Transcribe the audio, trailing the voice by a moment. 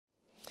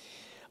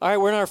All right,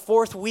 we're in our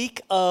fourth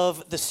week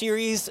of the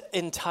series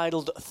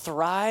entitled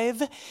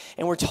Thrive,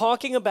 and we're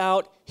talking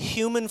about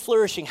human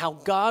flourishing, how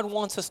God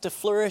wants us to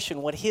flourish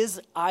and what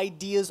his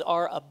ideas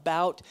are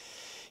about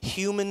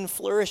human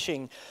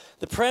flourishing.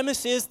 The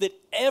premise is that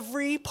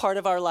every part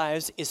of our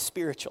lives is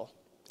spiritual.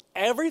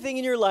 Everything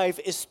in your life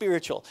is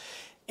spiritual.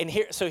 And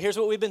here's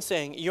what we've been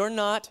saying. You're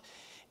not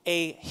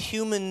a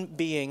human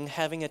being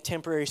having a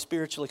temporary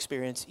spiritual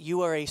experience.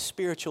 You are a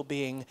spiritual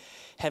being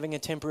having a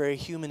temporary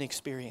human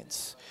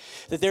experience.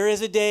 That there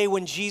is a day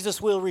when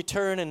Jesus will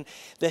return and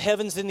the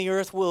heavens and the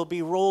earth will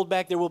be rolled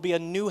back. There will be a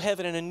new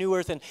heaven and a new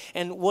earth,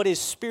 and what is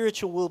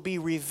spiritual will be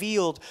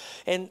revealed.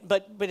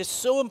 But it's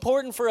so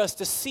important for us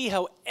to see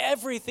how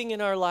everything in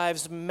our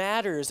lives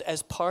matters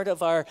as part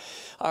of our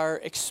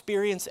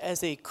experience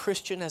as a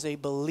Christian, as a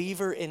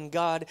believer in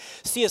God.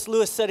 C.S.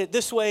 Lewis said it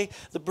this way,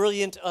 the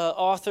brilliant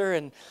author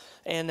and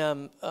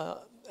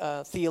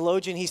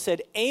theologian. He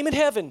said, "Aim at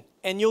heaven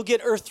and you'll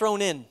get earth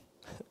thrown in.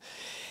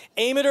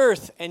 Aim at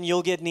earth and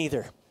you'll get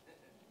neither."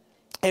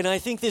 And I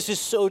think this is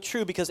so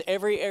true because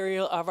every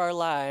area of our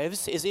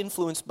lives is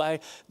influenced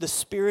by the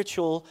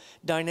spiritual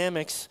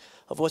dynamics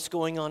of what's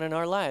going on in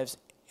our lives.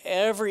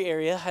 Every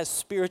area has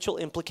spiritual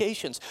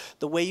implications.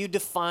 The way you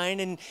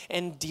define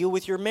and deal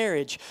with your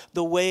marriage,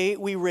 the way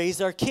we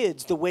raise our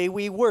kids, the way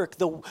we work,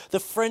 the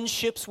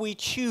friendships we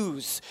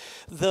choose,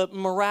 the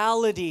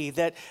morality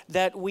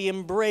that we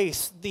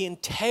embrace, the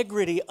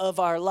integrity of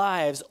our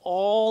lives,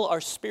 all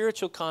are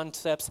spiritual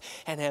concepts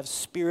and have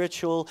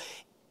spiritual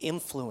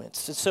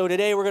influence. And so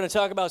today we're going to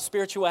talk about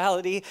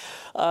spirituality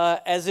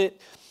as it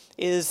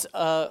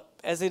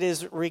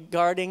is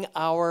regarding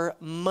our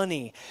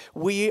money.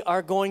 We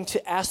are going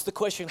to ask the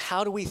question,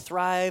 how do we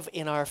thrive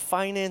in our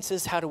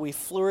finances? How do we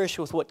flourish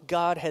with what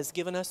God has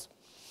given us?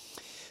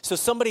 So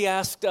somebody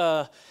asked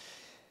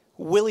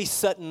Willie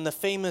Sutton, the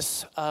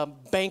famous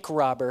bank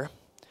robber,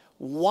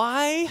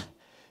 why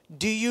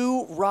do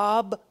you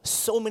rob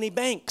so many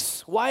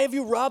banks? Why have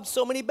you robbed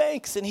so many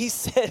banks? And he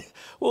said,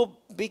 well,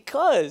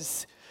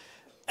 because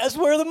that's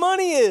where the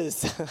money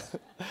is.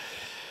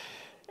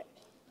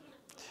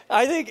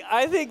 I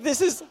think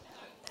this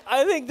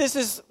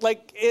is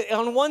like,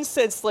 on one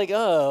sense, like,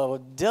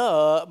 oh,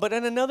 duh. But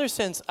in another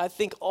sense, I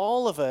think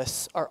all of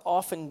us are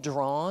often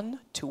drawn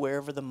to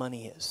wherever the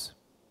money is.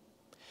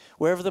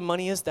 Wherever the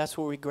money is, that's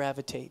where we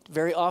gravitate.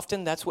 Very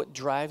often, that's what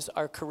drives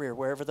our career.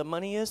 Wherever the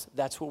money is,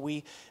 that's where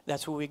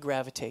we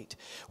gravitate.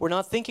 We're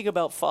not thinking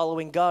about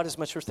following God as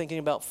much as we're thinking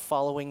about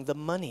following the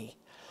money.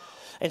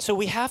 And so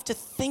we have to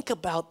think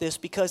about this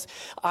because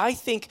I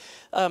think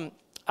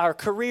our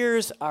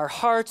careers, our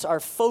hearts, our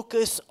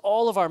focus,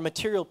 all of our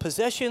material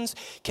possessions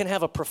can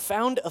have a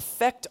profound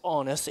effect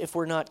on us if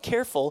we're not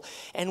careful,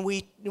 and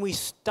we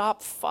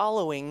stop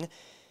following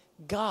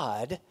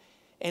God,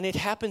 and it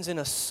happens in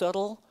a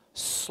subtle,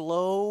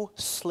 slow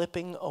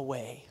slipping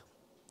away,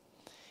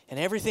 and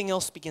everything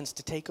else begins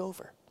to take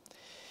over.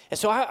 And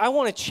so I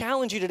want to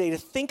challenge you today to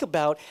think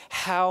about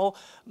how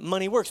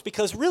money works,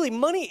 because really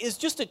money is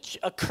just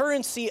a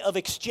currency of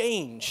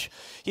exchange.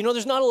 You know,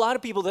 there's not a lot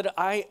of people that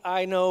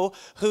I know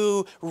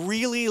who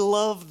really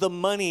love the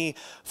money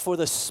for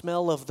the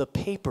smell of the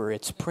paper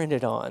it's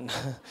printed on.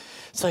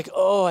 It's like,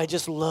 oh, I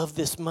just love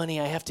this money.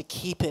 I have to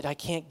keep it. I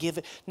can't give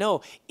it.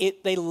 No,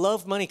 they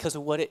love money because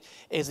of what it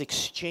is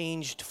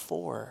exchanged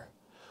for,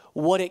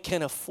 what it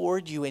can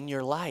afford you in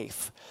your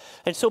life.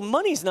 And so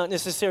money's not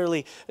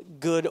necessarily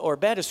good or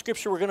bad. A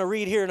scripture we're going to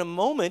read here in a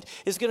moment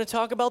is going to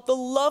talk about the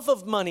love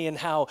of money and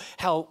how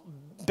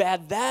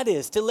bad that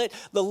is, to let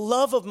the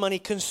love of money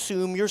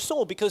consume your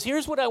soul. Because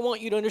here's what I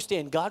want you to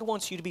understand. God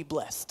wants you to be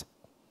blessed.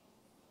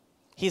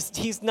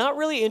 He's not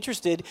really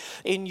interested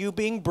in you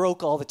being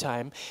broke all the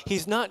time.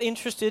 He's not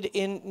interested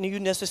in you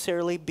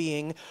necessarily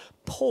being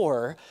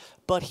poor,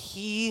 but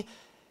he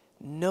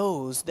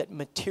knows that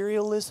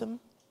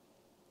materialism,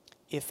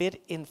 if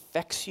it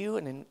infects you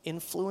and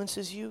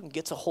influences you and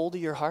gets a hold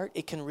of your heart,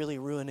 it can really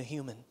ruin a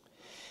human.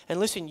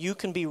 And listen, you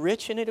can be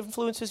rich and it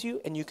influences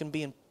you, and you can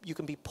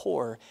be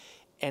poor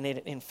and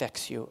it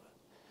infects you.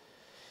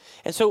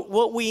 And so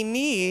what we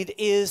need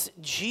is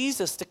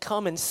Jesus to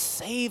come and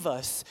save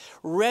us,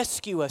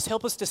 rescue us,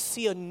 help us to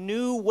see a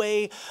new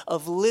way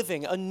of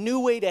living, a new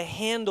way to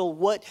handle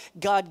what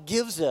God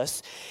gives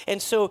us.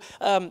 And so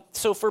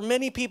for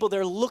many people,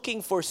 they're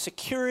looking for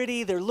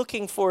security, they're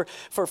looking for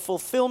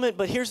fulfillment.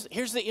 But here's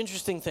the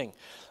interesting thing,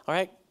 all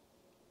right?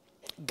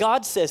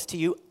 God says to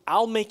you,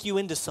 I'll make you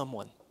into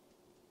someone.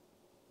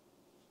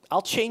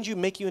 I'll change you,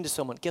 make you into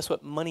someone. Guess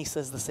what? Money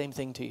says the same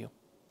thing to you.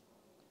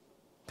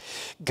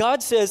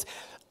 God says,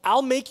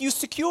 I'll make you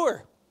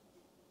secure.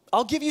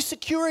 I'll give you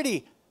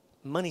security.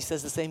 Money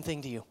says the same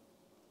thing to you.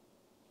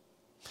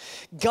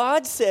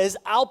 God says,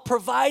 I'll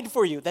provide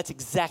for you. That's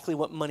exactly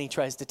what money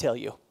tries to tell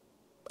you.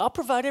 I'll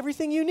provide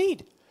everything you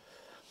need.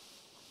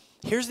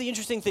 Here's the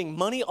interesting thing.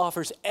 Money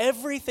offers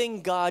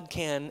everything God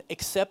can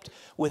except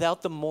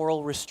without the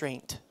moral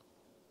restraint.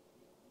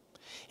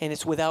 And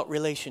it's without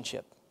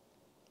relationship.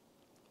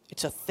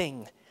 It's a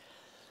thing.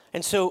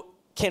 And so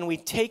Can we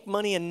take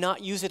money and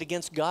not use it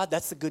against God?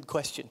 That's the good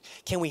question.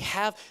 Can we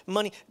have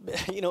money?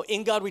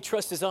 In God we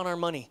trust is on our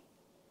money.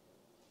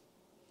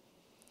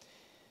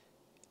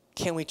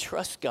 Can we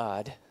trust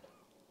God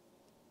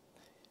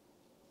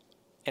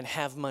and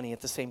have money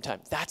at the same time?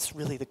 That's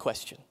really the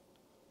question.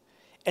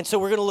 And so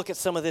we're going to look at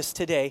some of this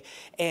today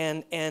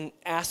and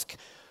ask,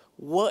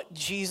 what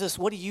do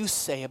you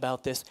say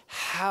about this?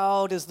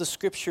 How does the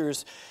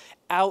scriptures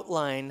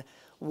outline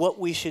what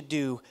we should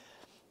do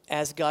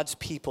as God's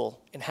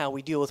people and how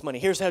we deal with money?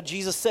 Here's how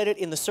Jesus said it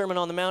in the Sermon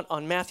on the Mount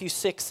on Matthew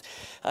 6,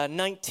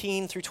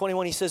 19 through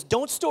 21. He says,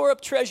 "Don't store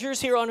up treasures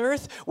here on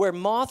earth where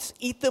moths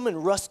eat them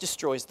and rust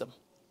destroys them."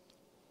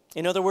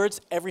 In other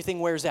words,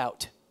 everything wears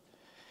out.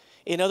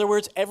 In other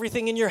words,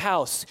 everything in your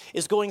house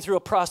is going through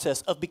a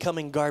process of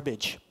becoming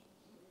garbage.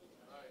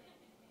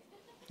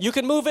 You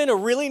can move in a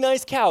really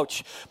nice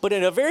couch, but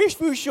in a very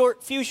few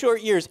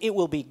short years, it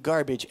will be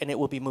garbage and it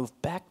will be moved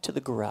back to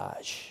the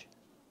garage.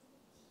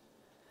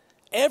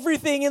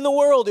 Everything in the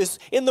world is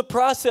in the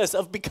process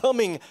of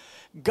becoming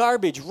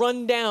garbage,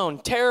 run down,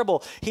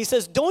 terrible. He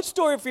says, don't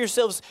store up for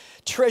yourselves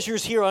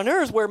treasures here on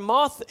earth where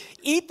moths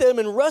eat them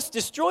and rust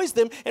destroys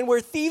them and where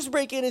thieves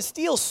break in and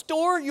steal.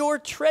 Store your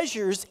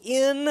treasures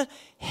in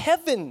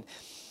heaven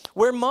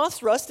where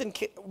moths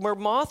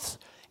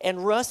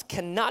and rust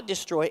cannot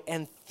destroy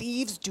and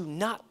thieves do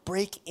not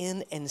break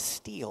in and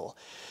steal.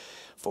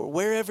 For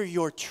wherever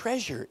your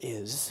treasure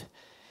is,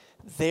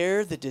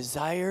 there the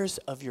desires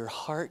of your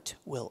heart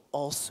will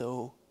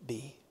also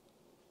be.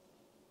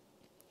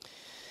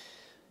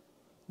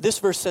 This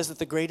verse says that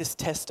the greatest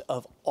test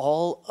of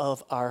all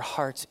of our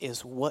hearts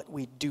is what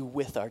we do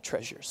with our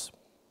treasures.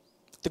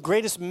 The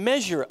greatest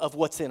measure of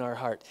what's in our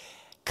heart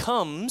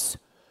comes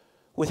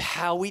with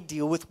how we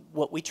deal with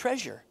what we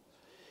treasure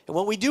and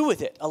what we do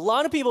with it. A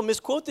lot of people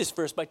misquote this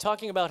verse by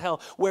talking about how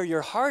where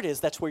your heart is,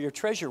 that's where your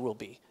treasure will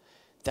be.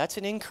 That's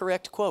an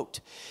incorrect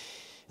quote.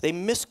 They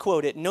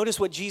misquote it. Notice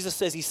what Jesus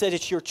says. He said,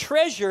 it's your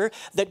treasure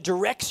that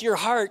directs your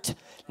heart,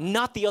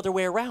 not the other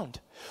way around.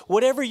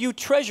 Whatever you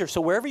treasure, so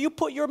wherever you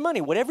put your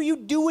money, whatever you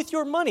do with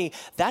your money,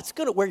 that's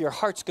where your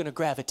heart's going to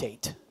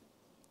gravitate.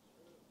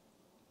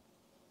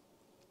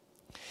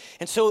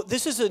 And so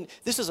this is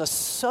a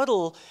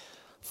subtle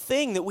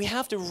thing that we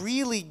have to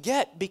really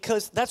get,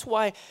 because that's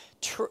why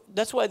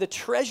the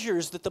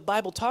treasures that the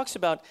Bible talks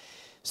about,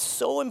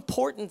 so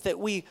important that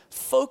we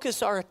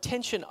focus our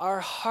attention, our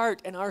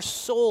heart, and our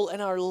soul,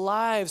 and our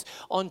lives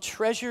on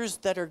treasures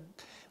that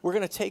we're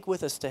going to take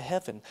with us to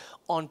heaven,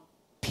 on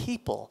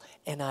people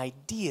and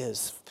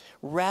ideas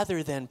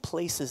rather than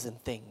places and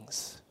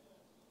things.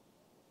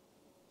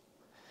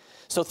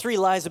 So 3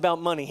 lies about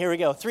money. Here we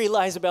go. 3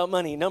 lies about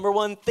money. Number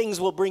 1,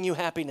 things will bring you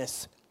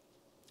happiness.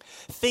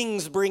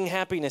 Things bring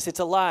happiness. It's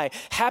a lie.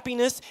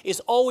 Happiness is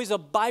always a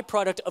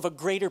byproduct of a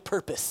greater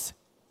purpose.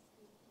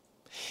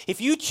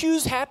 If you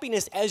choose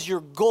happiness as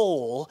your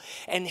goal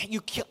and you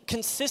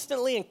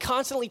consistently and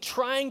constantly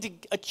trying to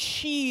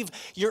achieve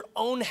your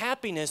own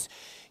happiness,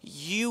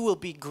 you will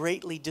be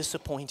greatly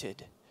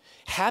disappointed.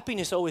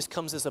 Happiness always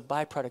comes as a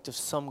byproduct of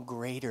some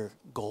greater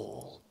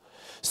goal,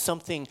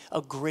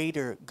 a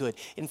greater good.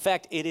 In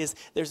fact,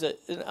 there's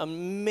an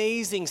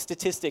amazing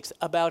statistics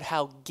about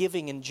how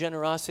giving and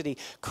generosity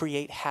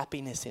create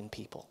happiness in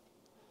people.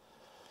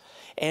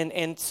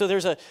 And so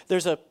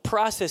there's a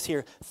process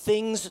here.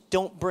 Things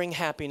don't bring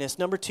happiness.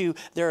 Number 2,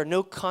 there are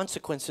no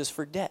consequences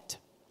for debt.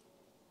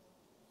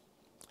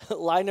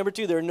 Lie number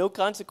 2, there are no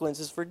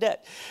consequences for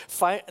debt.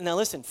 Now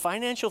listen,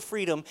 financial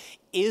freedom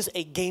is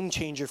a game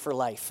changer for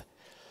life.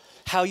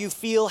 How you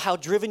feel, how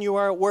driven you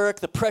are at work,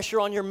 the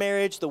pressure on your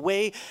marriage, the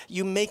way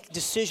you make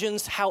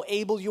decisions, how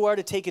able you are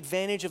to take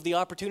advantage of the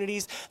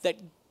opportunities that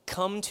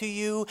come to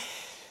you.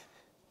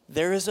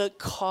 There is a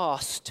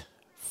cost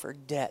for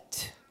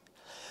debt.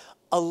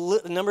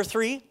 Number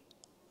 3,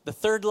 the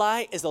third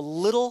lie is a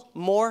little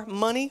more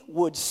money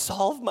would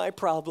solve my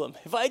problem.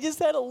 If I just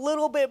had a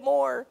little bit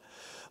more.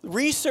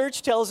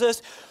 Research tells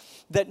us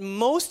that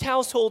most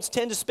households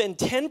tend to spend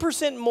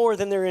 10% more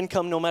than their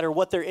income, no matter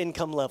what their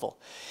income level.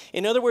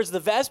 In other words, the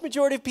vast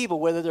majority of people,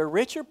 whether they're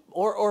rich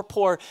or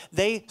poor,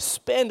 they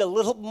spend a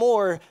little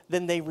more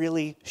than they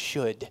really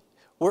should.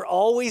 We're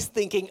always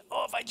thinking,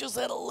 if I just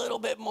had a little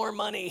bit more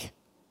money.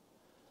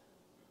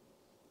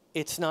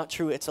 It's not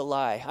true, it's a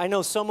lie. I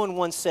know someone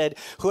once said,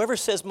 whoever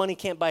says money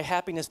can't buy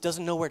happiness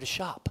doesn't know where to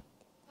shop.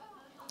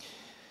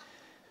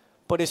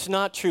 But it's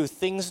not true.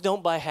 Things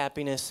don't buy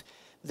happiness.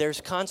 There's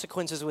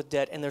consequences with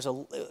debt, and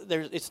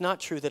it's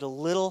not true that a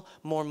little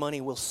more money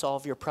will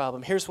solve your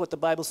problem. Here's what the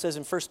Bible says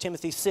in 1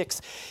 Timothy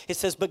 6. It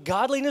says, but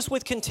godliness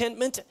with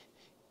contentment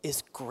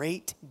is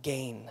great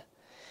gain.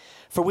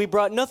 For we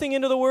brought nothing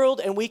into the world,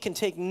 and we can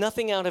take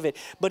nothing out of it.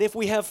 But if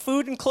we have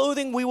food and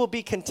clothing, we will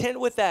be content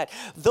with that.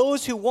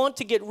 Those who want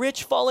to get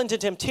rich fall into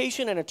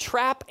temptation and a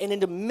trap and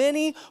into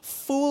many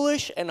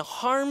foolish and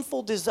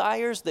harmful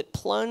desires that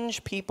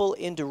plunge people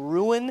into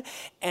ruin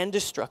and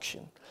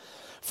destruction.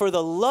 For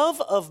the love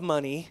of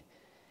money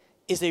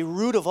is a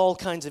root of all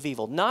kinds of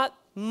evil. Not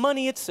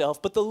money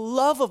itself, but the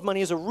love of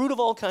money is a root of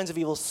all kinds of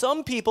evil.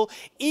 Some people,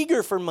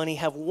 eager for money,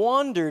 have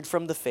wandered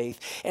from the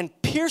faith and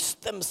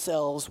pierced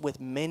themselves with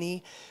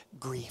many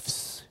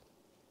griefs.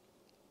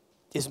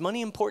 Is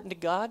money important to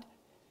God?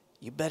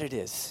 You bet it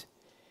is.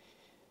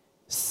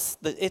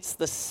 It's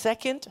the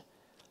second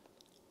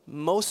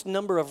most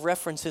number of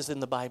references in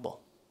the Bible.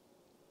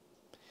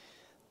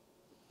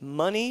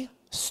 Money,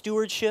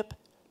 stewardship,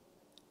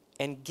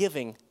 and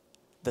giving,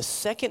 the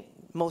second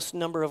most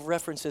number of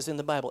references in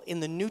the Bible.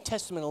 In the New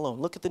Testament alone,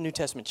 look at the New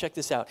Testament, check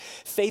this out.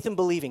 Faith and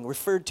believing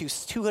referred to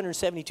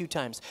 272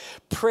 times.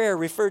 Prayer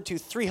referred to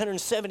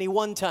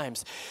 371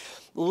 times.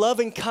 Love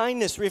and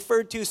kindness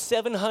referred to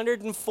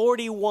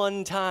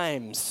 741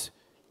 times.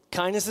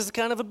 Kindness is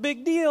kind of a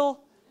big deal.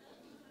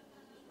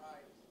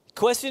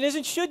 Question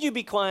isn't should you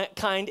be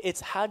kind, it's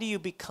how do you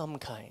become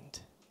kind?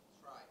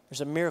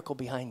 There's a miracle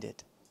behind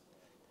it.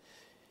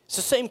 It's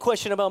the same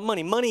question about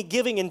money. Money,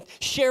 giving, and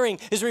sharing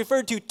is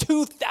referred to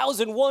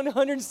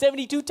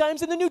 2,172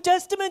 times in the New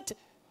Testament.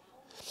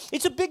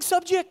 It's a big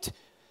subject.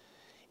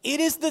 It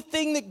is the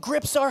thing that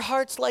grips our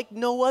hearts like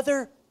no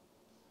other.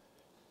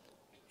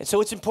 And so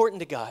it's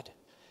important to God.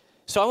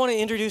 So I want to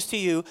introduce to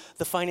you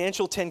the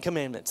financial 10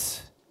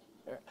 commandments.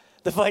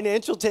 The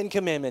financial 10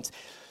 commandments.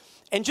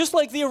 And just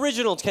like the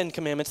original 10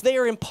 commandments, they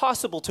are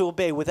impossible to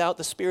obey without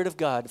the Spirit of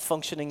God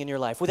functioning in your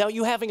life, without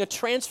you having a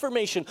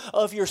transformation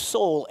of your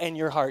soul and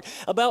your heart,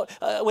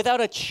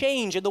 without a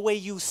change in the way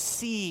you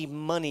see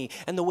money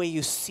and the way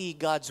you see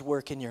God's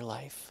work in your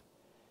life.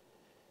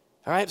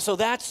 All right, so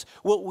that's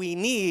what we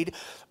need.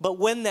 But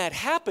when that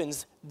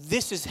happens,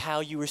 this is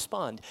how you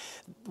respond.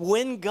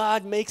 When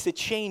God makes a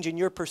change in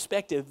your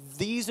perspective,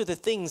 these are the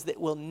things that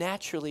will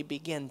naturally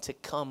begin to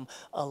come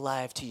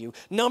alive to you.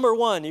 Number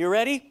one, you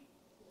ready?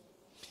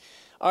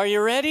 Are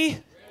you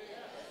ready?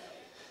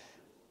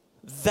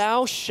 Yes.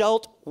 Thou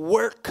shalt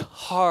work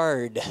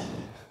hard.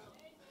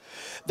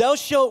 Thou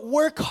shalt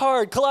work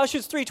hard.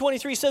 Colossians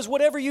 3:23 says,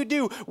 whatever you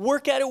do,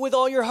 work at it with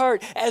all your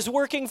heart, as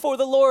working for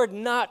the Lord,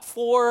 not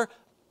for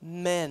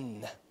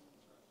men.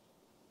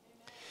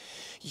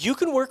 You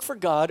can work for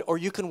God or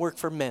you can work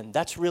for men.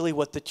 That's really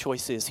what the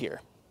choice is here.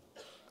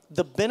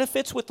 The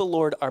benefits with the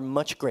Lord are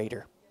much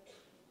greater.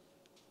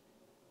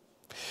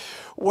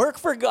 Work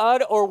for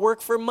God or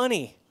work for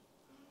money.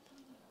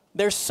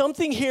 There's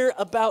something here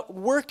about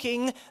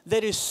working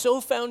that is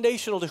so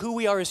foundational to who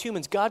we are as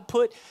humans. God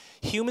put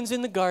humans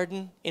in the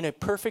garden in a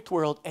perfect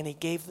world, and he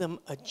gave them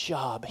a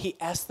job. He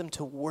asked them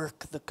to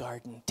work the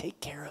garden, take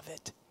care of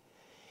it.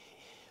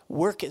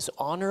 Work is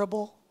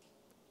honorable.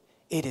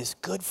 It is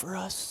good for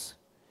us.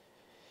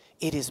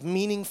 It is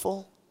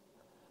meaningful.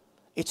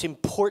 It's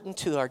important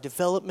to our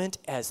development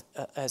as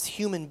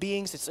human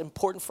beings. It's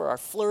important for our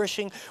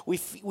flourishing.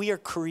 We are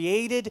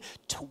created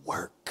to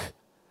work.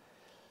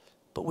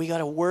 But we got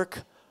to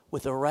work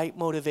with the right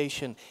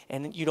motivation.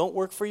 And you don't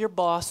work for your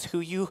boss, who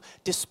you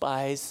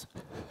despise,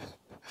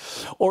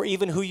 or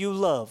even who you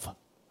love.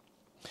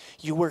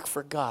 You work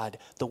for God.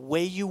 The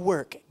way you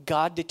work,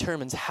 God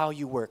determines how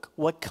you work,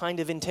 what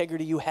kind of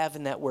integrity you have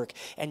in that work,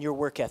 and your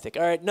work ethic.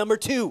 All right, number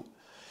two,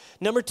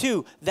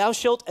 thou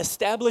shalt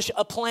establish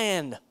a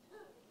plan.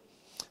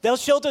 Thou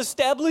shalt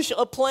establish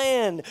a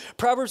plan.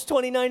 Proverbs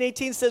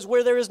 29:18 says,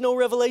 where there is no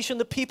revelation,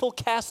 the people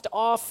cast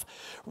off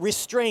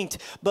restraint.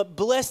 But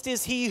blessed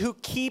is he who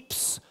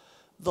keeps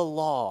the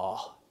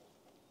law.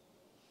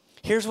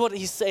 Here's what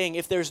he's saying.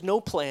 If there's no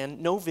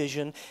plan, no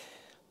vision,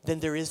 then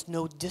there is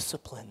no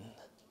discipline.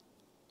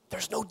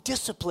 There's no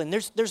discipline.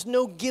 There's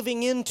no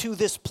giving in to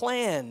this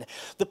plan.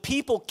 The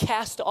people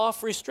cast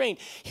off restraint.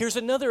 Here's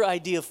another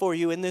idea for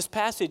you in this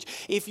passage.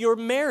 If you're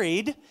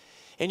married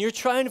and you're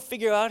trying to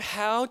figure out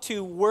how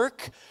to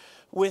work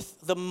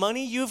with the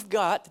money you've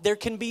got, there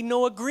can be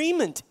no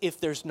agreement if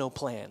there's no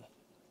plan.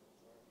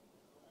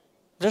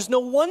 There's no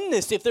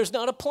oneness if there's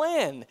not a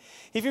plan.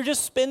 If you're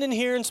just spending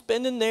here and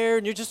spending there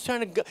and you're just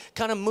trying to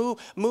kind of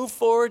move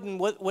forward and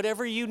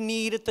whatever you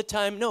need at the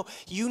time. No,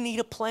 you need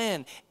a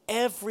plan.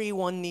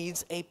 Everyone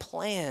needs a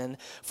plan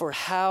for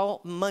how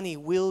money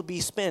will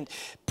be spent.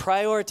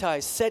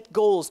 Prioritize, set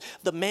goals.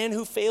 The man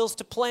who fails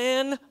to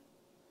plan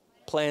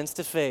plans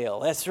to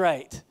fail. That's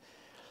right.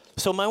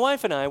 So my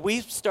wife and I,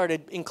 we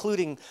started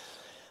including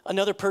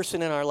another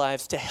person in our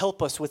lives to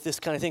help us with this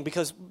kind of thing,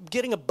 because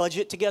getting a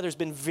budget together has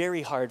been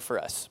very hard for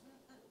us.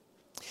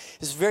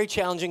 It's very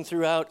challenging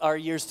throughout our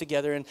years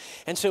together.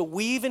 And so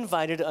we've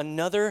invited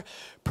another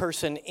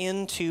person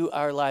into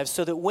our lives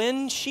so that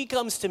when she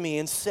comes to me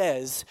and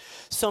says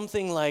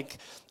something like,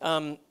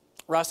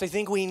 Ross, I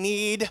think we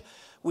need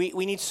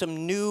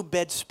some new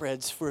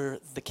bedspreads for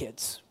the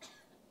kids.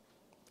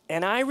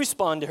 And I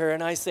respond to her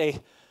and I say,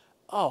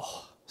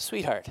 oh,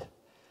 sweetheart,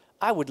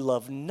 I would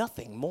love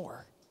nothing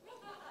more.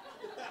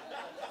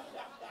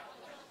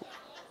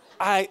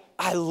 I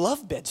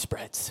love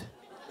bedspreads.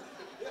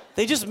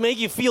 They just make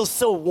you feel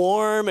so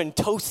warm and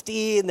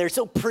toasty, and they're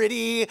so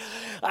pretty.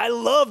 I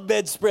love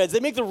bedspreads. They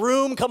make the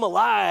room come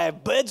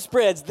alive.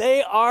 Bedspreads,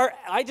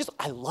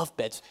 I love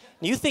beds.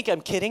 You think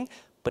I'm kidding,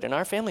 but in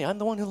our family, I'm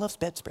the one who loves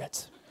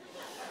bedspreads.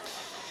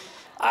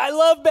 I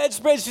love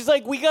bedspreads. She's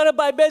like, we got to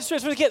buy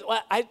bedspreads for the kids.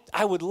 Well,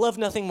 I would love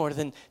nothing more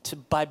than to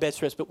buy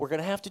bedspreads, but we're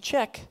going to have to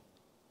check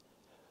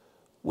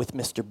with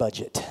Mr.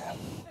 Budget.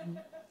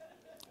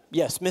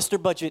 Yes,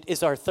 Mr. Budget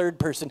is our third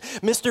person.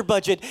 Mr.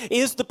 Budget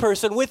is the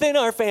person within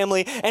our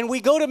family, and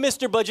we go to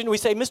Mr. Budget and we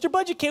say, Mr.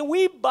 Budget, can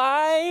we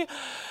buy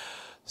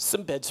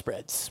some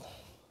bedspreads?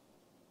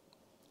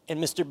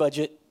 And Mr.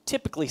 Budget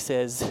typically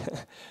says,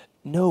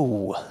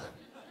 no.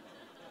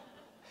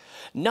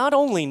 Not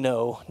only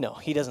no,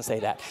 he doesn't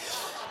say that.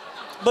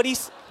 But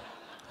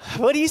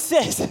he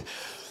says,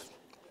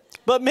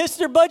 but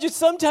Mr. Budget,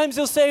 sometimes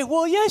he'll say,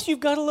 well, yes, you've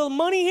got a little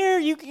money here.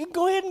 You can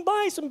go ahead and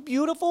buy some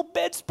beautiful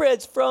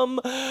bedspreads from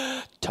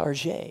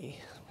Target.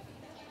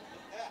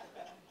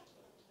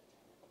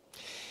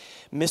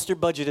 Mr.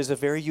 Budget is a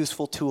very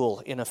useful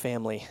tool in a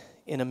family,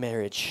 in a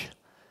marriage.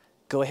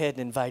 Go ahead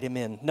and invite him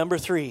in. Number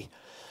 3,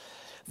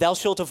 thou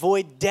shalt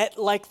avoid debt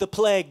like the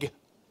plague.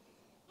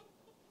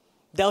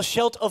 Thou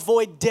shalt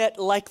avoid debt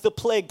like the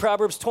plague.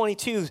 Proverbs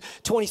 22,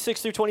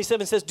 26 through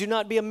 27 says, do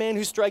not be a man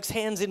who strikes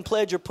hands in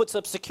pledge or puts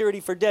up security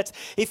for debts.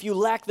 If you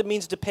lack the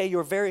means to pay,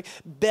 your very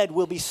bed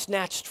will be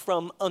snatched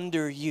from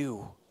under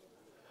you.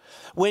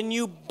 When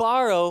you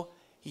borrow,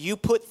 you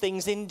put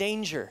things in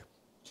danger.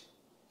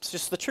 It's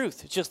just the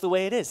truth. It's just the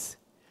way it is.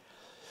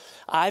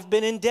 I've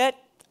been in debt.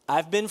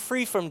 I've been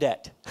free from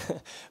debt.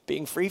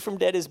 Being free from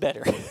debt is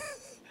better.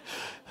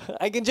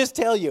 I can just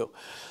tell you.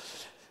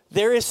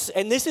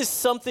 And this is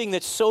something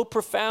that's so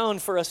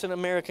profound for us in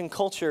American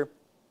culture.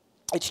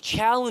 It's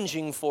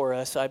challenging for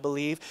us, I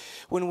believe,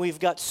 when we've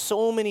got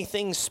so many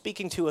things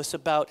speaking to us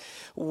about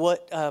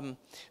what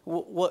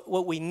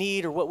we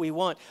need or what we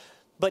want.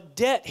 But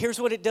debt, here's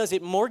what it does.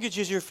 It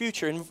mortgages your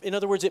future. In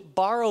other words, it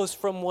borrows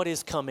from what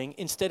is coming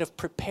instead of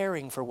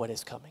preparing for what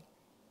is coming.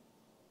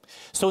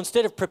 So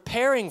instead of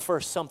preparing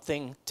for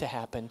something to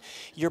happen,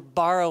 you're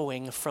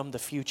borrowing from the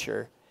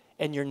future,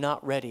 and you're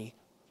not ready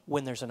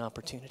when there's an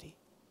opportunity.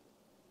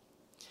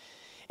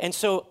 And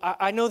so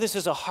I know this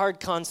is a hard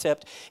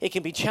concept. It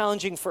can be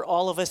challenging for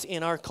all of us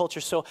in our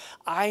culture. So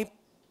I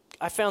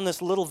found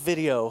this little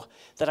video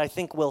that I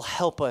think will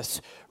help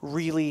us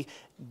really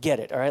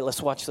get it. All right,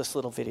 let's watch this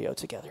little video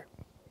together.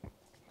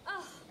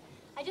 Oh,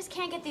 I just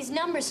can't get these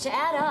numbers to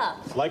add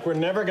up. Like we're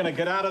never going to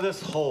get out of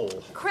this hole.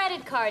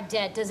 Credit card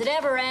debt, does it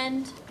ever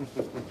end?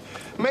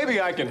 Maybe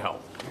I can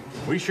help.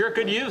 We sure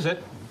could use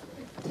it.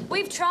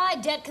 We've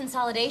tried debt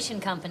consolidation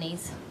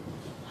companies.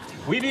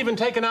 We've even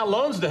taken out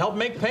loans to help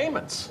make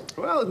payments.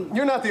 Well,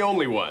 you're not the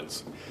only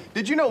ones.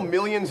 Did you know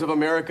millions of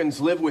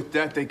Americans live with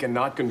debt they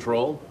cannot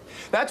control?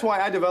 That's why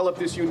I developed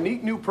this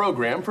unique new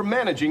program for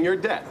managing your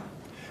debt.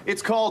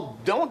 It's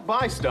called Don't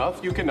Buy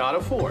Stuff You Cannot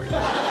Afford.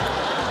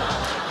 Oh,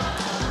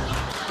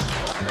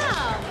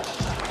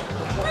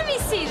 let me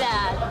see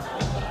that.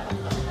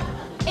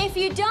 If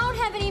you don't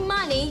have any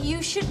money,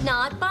 you should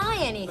not buy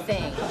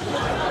anything.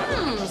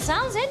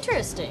 Sounds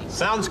interesting.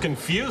 Sounds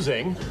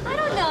confusing. I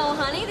don't know,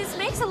 honey. This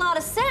makes a lot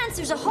of sense.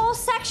 There's a whole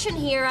section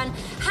here on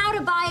how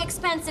to buy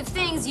expensive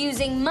things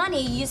using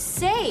money you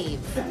save.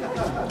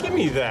 Give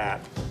me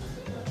that.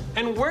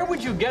 And where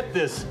would you get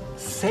this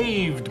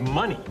saved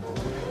money?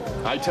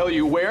 I tell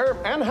you where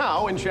and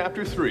how in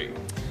Chapter 3.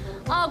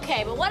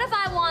 Okay, but what if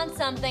I want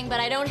something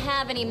but I don't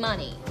have any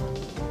money?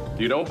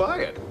 You don't buy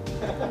it.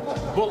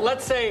 Well,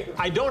 let's say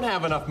I don't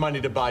have enough money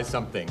to buy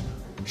something.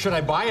 Should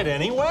I buy it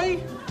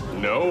anyway?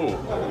 No.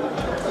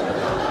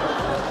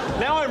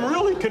 Now I'm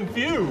really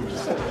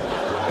confused.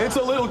 It's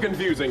a little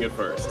confusing at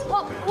first.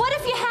 Well, what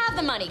if you have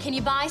the money? Can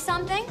you buy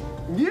something?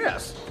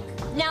 Yes.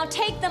 Now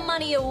take the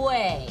money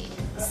away.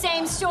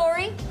 Same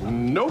story?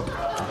 Nope.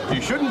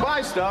 You shouldn't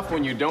buy stuff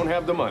when you don't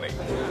have the money.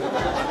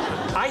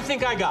 I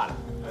think I got it.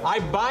 I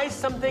buy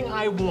something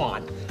I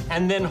want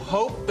and then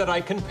hope that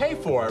I can pay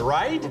for it,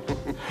 right?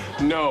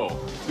 No.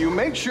 You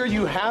make sure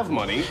you have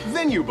money,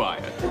 then you buy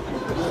it.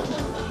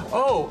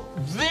 Oh,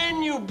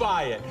 then you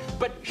buy it.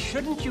 But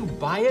shouldn't you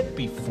buy it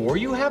before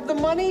you have the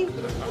money?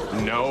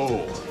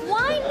 No.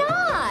 Why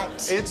not?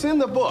 It's in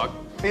the book.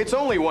 It's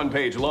only 1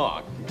 page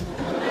long.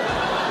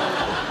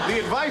 The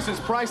advice is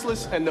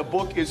priceless and the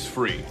book is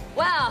free.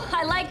 Wow,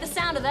 I like the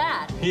sound of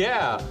that.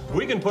 Yeah,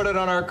 we can put it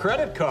on our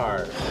credit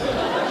card.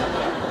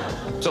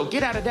 So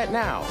get out of debt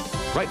now.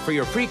 Write for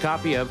your free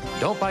copy of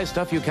Don't Buy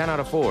Stuff You Cannot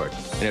Afford.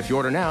 And if you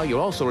order now, you'll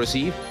also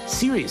receive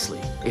Seriously,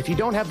 If You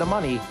Don't Have the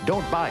Money,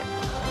 Don't Buy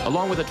It,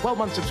 along with a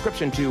 12-month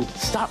subscription to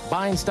Stop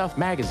Buying Stuff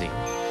magazine.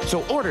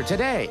 So order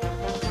today.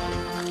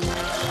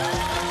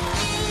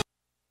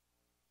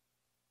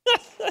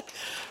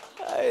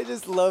 I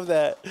just love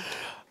that.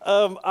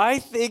 I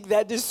think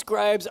that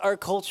describes our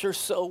culture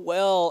so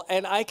well,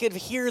 and I could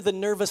hear the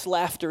nervous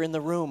laughter in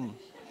the room.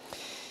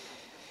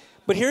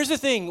 But here's the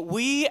thing.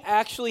 We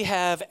actually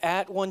have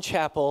at One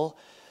Chapel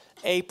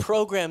a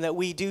program that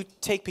we do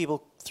take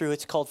people through.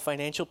 It's called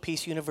Financial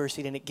Peace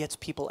University, and it gets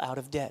people out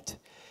of debt.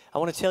 I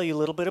want to tell you a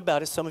little bit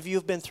about it. Some of you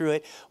have been through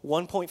it.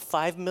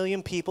 1.5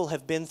 million people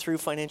have been through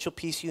Financial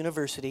Peace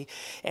University,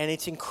 and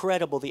it's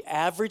incredible. The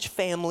average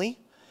family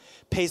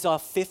pays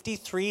off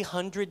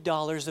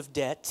 $5,300 of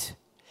debt,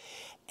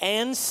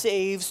 and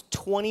saves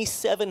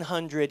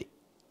 $2,700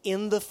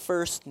 in the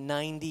first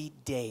 90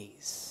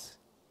 days.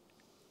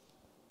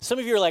 Some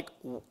of you are like,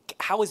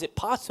 how is it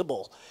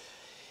possible?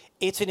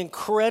 It's an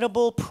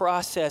incredible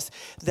process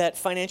that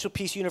Financial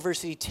Peace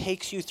University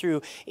takes you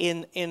through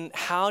in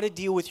how to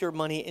deal with your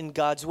money in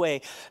God's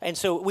way. And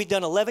so we've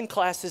done 11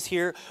 classes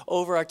here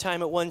over our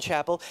time at One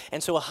Chapel.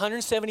 And so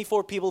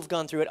 174 people have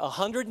gone through it.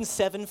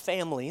 107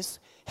 families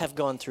have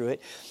gone through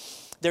it.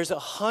 There's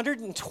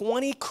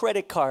 120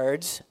 credit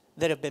cards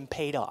that have been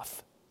paid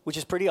off, which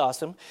is pretty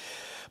awesome.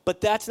 But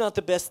that's not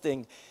the best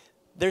thing.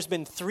 There's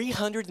been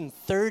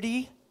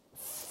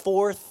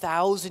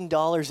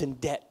 $334,000 in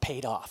debt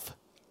paid off,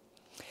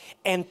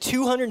 and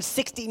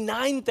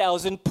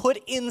 $269,000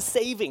 put in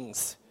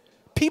savings.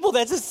 People,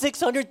 that's a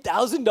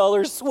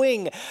 $600,000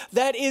 swing.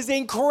 That is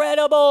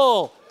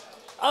incredible.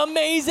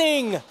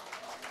 Amazing.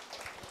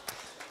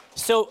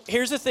 So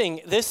here's the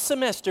thing. This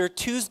semester,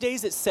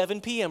 Tuesdays at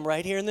 7 p.m.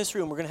 right here in this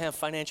room, we're going to have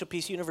Financial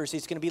Peace University.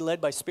 It's going to be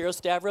led by Spiro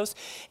Stavros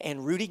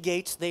and Rudy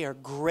Gates. They are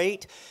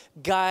great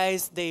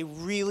guys. They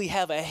really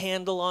have a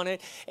handle on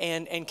it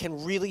and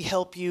can really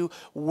help you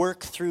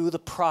work through the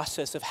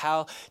process of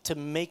how to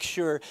make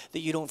sure that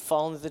you don't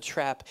fall into the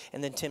trap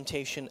and the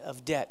temptation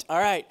of debt. All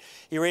right,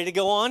 you ready to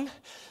go on?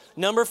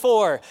 Number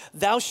 4,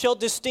 thou shalt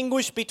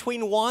distinguish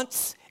between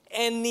wants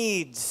and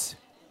needs.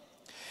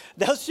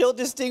 Thou shalt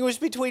distinguish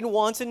between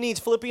wants and needs.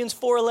 Philippians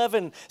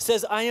 4:11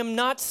 says, I am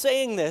not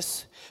saying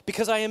this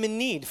because I am in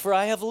need, for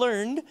I have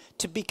learned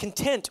to be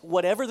content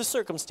whatever the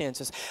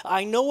circumstances.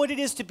 I know what it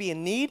is to be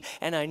in need,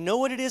 and I know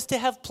what it is to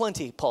have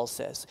plenty, Paul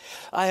says.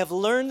 I have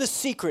learned the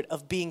secret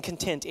of being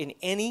content in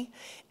any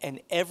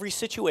and every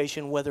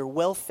situation, whether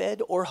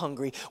well-fed or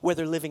hungry,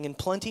 whether living in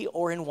plenty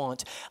or in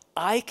want.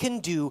 I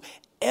can do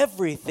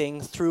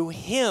everything through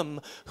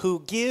him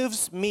who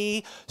gives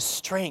me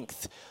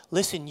strength.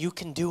 Listen, you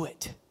can do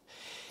it.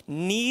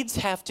 Needs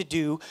have to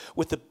do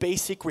with the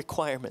basic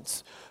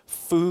requirements: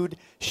 food,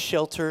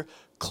 shelter,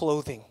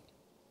 clothing.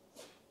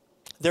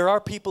 There are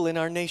people in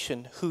our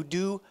nation who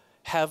do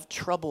have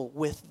trouble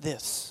with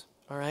this,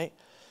 all right?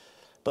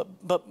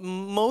 But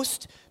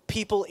most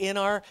people in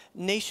our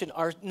nation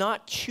are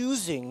not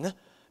choosing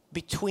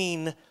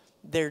between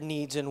their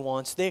needs and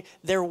wants.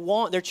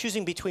 They're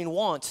choosing between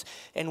wants,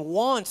 and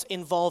wants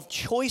involve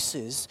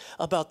choices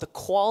about the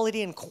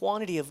quality and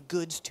quantity of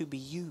goods to be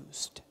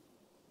used.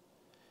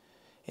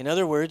 In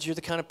other words, you're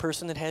the kind of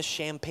person that has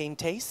champagne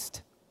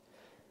taste,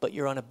 but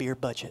you're on a beer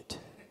budget.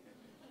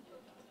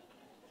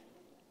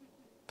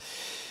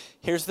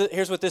 Here's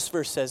what this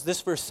verse says.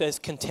 This verse says,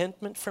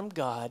 contentment from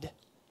God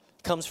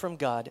comes from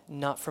God,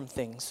 not from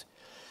things.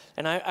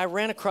 And I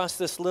ran across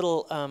this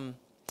little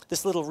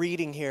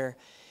reading here,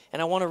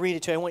 and I want to read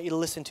it to you. I want you to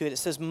listen to it. It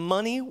says,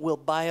 money will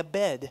buy a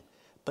bed,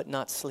 but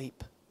not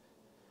sleep.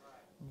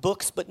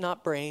 Books, but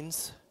not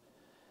brains.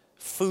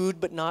 Food,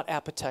 but not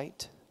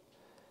appetite.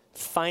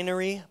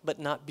 Finery, but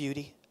not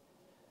beauty.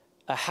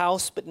 A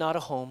house, but not a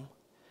home.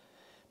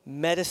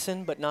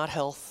 Medicine, but not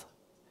health.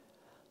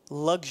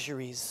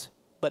 Luxuries,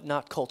 but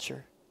not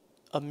culture.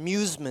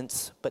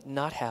 Amusements, but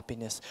not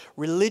happiness.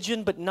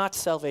 Religion, but not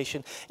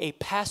salvation. A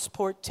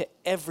passport to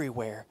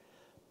everywhere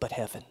but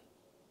heaven.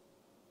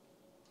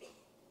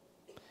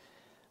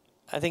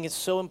 I think it's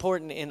so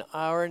important in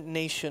our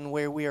nation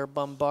where we are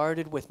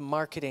bombarded with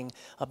marketing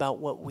about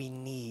what we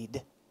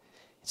need.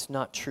 It's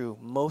not true.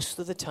 Most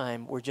of the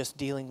time, we're just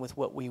dealing with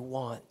what we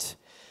want.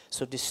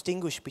 So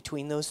distinguish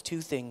between those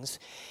two things,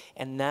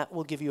 and that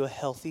will give you a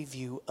healthy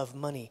view of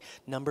money.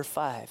 Number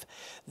 5,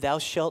 thou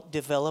shalt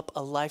develop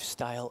a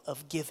lifestyle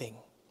of giving.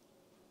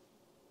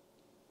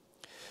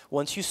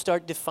 Once you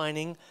start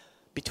defining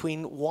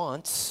between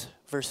wants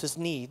versus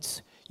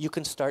needs, you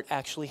can start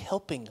actually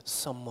helping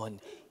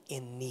someone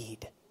in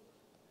need.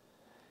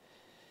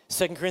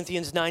 2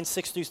 Corinthians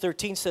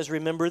 9:6-13 says,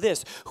 remember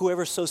this,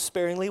 whoever sows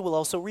sparingly will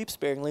also reap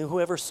sparingly.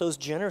 Whoever sows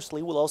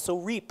generously will also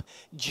reap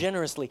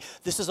generously.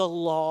 This is a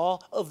law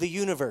of the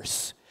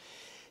universe.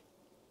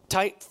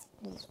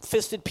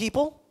 Tight-fisted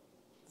people,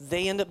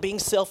 they end up being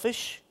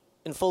selfish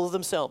and full of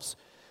themselves.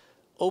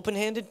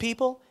 Open-handed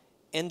people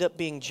end up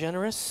being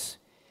generous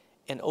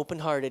and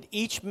open-hearted.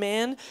 Each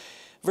man,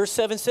 verse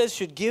 7 says,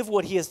 should give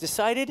what he has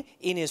decided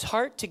in his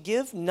heart to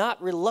give,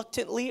 not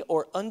reluctantly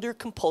or under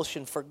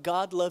compulsion, for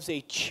God loves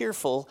a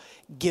cheerful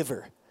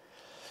giver.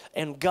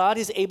 And God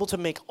is able to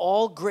make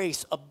all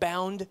grace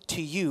abound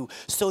to you,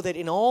 so that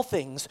in all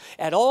things,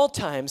 at all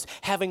times,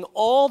 having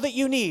all that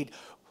you need,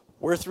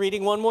 worth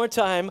reading one more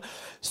time,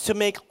 to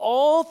make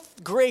all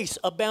grace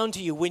abound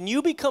to you. When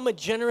you become a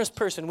generous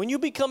person, when you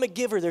become a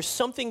giver, there's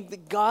something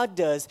that God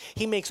does.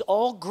 He makes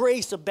all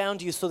grace abound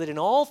to you, so that in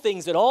all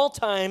things, at all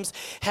times,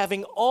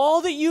 having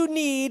all that you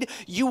need,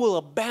 you will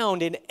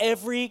abound in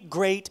every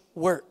great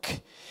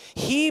work.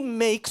 He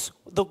makes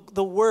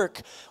the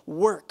work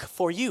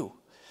for you.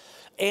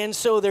 And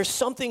so there's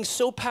something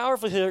so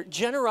powerful here.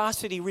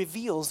 Generosity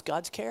reveals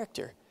God's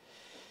character.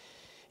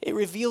 It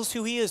reveals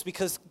who he is,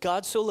 because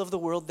God so loved the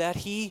world that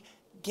he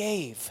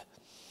gave.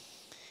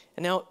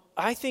 And now,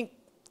 I think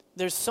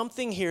there's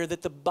something here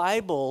that the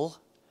Bible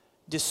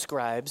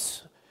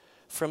describes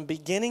from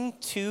beginning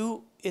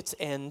to its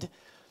end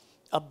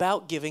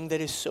about giving that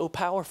is so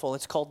powerful.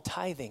 It's called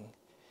tithing.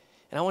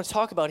 And I want to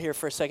talk about it here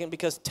for a second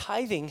because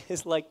tithing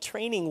is like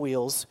training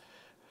wheels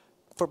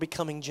for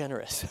becoming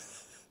generous.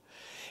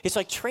 It's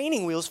like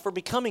training wheels for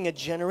becoming a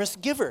generous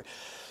giver.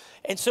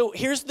 And so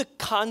here's the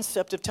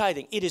concept of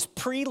tithing. It is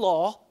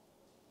pre-law.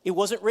 It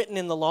wasn't written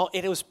in the law.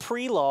 It was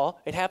pre-law.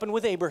 It happened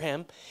with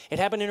Abraham. It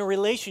happened in a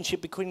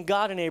relationship between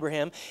God and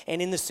Abraham.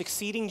 And in the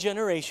succeeding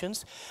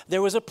generations,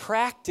 there was a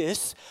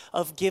practice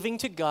of giving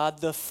to God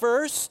the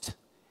first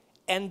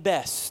and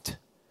best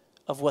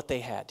of what they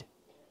had.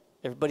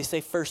 Everybody say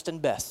first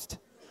and best.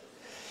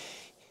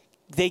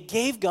 They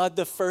gave God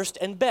the first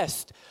and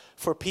best.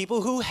 For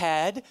people who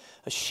had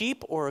a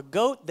sheep or a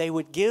goat, they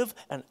would give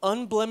an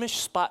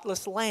unblemished,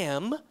 spotless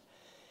lamb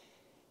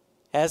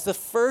as the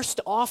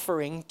first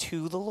offering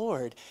to the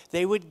Lord.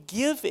 They would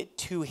give it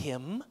to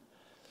him,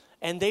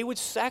 and they would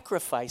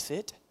sacrifice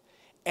it,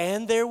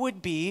 and there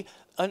would be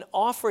an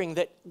offering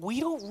that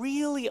we don't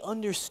really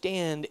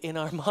understand in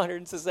our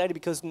modern society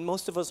because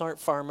most of us aren't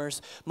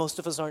farmers, most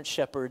of us aren't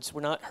shepherds,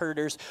 we're not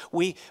herders.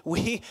 We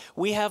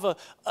have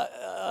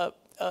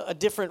a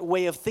different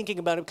way of thinking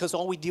about it because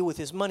all we deal with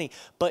is money.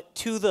 But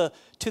to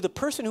the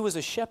person who was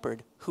a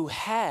shepherd who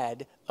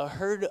had a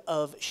herd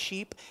of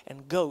sheep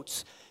and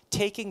goats,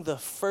 taking the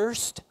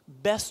first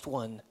best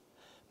one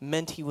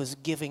meant he was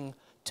giving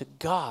to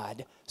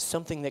God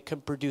something that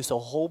could produce a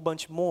whole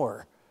bunch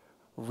more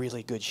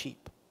really good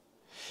sheep.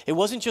 It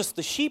wasn't just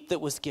the sheep that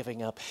was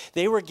giving up.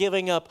 They were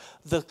giving up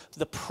the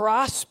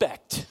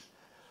prospect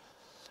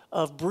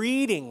of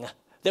breeding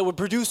that would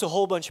produce a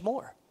whole bunch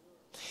more.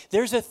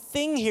 There's a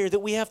thing here that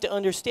we have to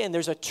understand.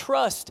 There's a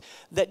trust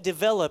that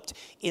developed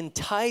in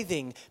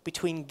tithing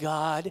between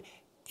God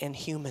and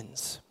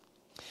humans.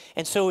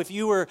 And so if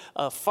you were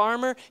a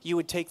farmer, you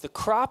would take the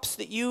crops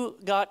that you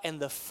got and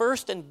the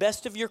first and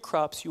best of your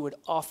crops, you would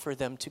offer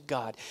them to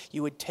God.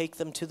 You would take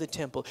them to the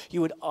temple.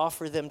 You would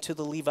offer them to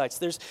the Levites.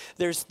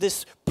 There's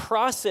this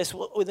process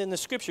within the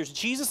scriptures.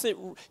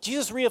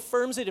 Jesus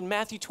reaffirms it in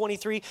Matthew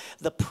 23,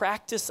 the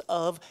practice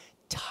of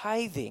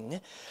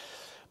tithing.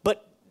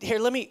 But here,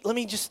 let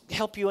me just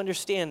help you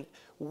understand.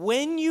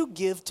 When you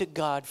give to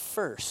God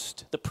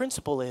first, the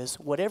principle is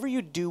whatever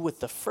you do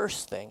with the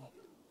first thing,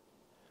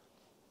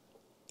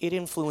 it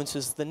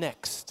influences the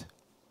next.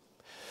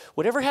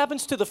 Whatever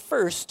happens to the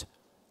first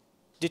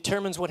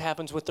determines what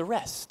happens with the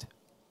rest.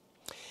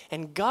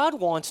 And God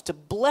wants to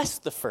bless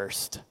the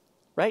first,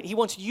 right? He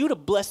wants you to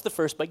bless the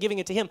first by giving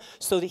it to him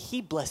so that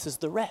he blesses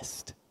the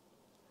rest,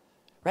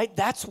 right?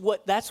 That's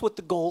what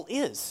the goal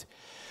is.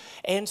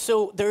 And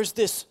so there's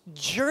this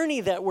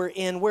journey that we're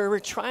in where we're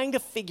trying to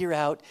figure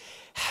out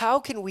how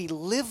can we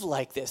live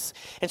like this.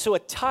 And so a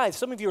tithe,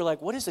 some of you are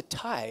like, what is a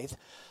tithe?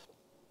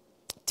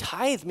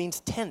 Tithe means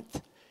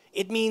tenth.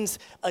 It means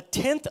a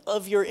tenth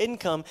of your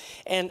income.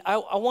 And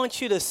I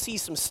want you to see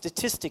some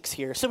statistics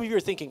here. Some of you are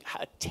thinking,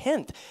 a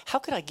tenth? How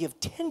could I give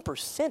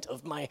 10%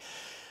 of my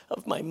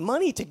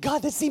money to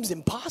God? That seems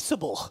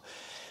impossible.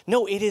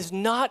 No, it is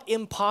not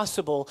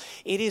impossible.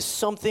 It is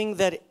something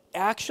that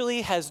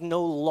actually has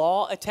no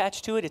law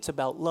attached to it. It's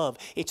about love.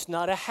 It's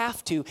not a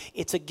have to,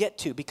 it's a get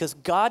to, because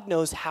God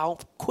knows how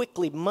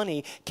quickly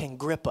money can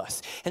grip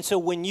us. And so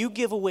when you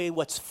give away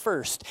what's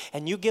first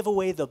and you give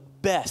away the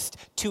best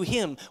to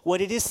him,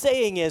 what it is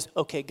saying is,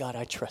 okay, God,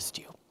 I trust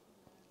you.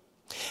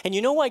 And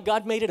you know why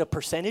God made it a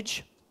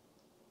percentage?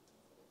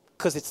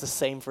 Because it's the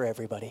same for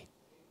everybody.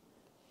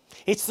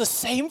 It's the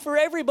same for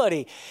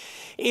everybody.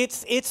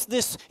 It's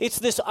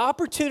this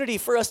opportunity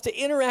for us to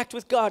interact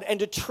with God and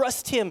to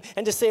trust him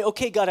and to say,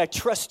 okay, God, I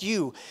trust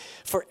you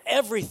for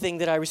everything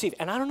that I receive.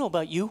 And I don't know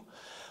about you,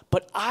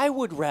 but I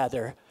would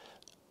rather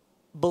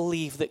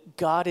believe that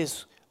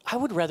I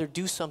would rather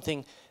do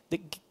something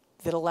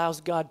that allows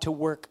God to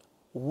work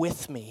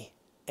with me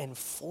and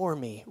for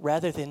me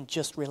rather than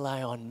just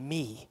rely on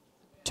me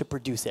to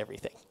produce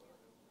everything.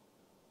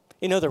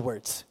 In other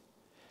words,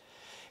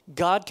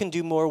 God can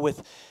do more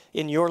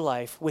in your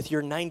life with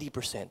your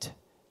 90%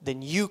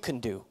 than you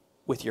can do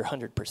with your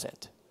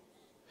 100%.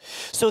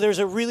 So there's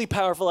a really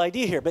powerful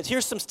idea here, but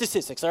here's some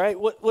statistics, all right?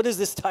 What is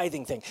this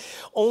tithing thing?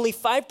 Only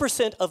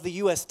 5% of the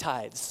U.S.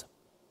 tithes.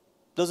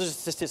 Those are the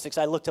statistics.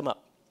 I looked them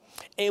up.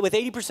 With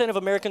 80% of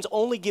Americans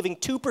only giving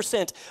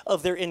 2%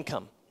 of their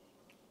income.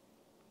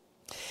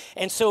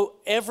 And so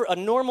a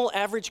normal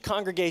average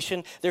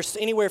congregation, there's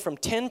anywhere from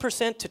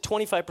 10% to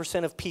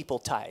 25% of people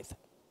tithe.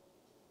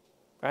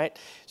 Right?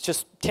 It's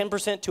just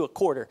 10% to a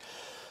quarter.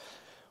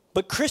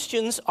 But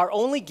Christians are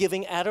only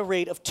giving at a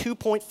rate of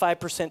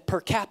 2.5%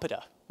 per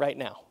capita right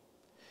now.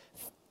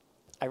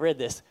 I read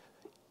this.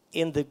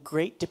 In the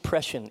Great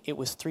Depression, it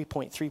was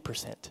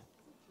 3.3%.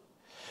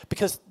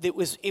 Because it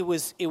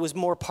was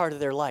more part of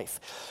their life.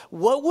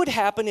 What would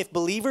happen if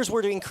believers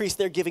were to increase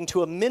their giving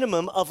to a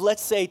minimum of,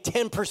 let's say,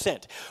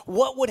 10%?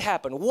 What would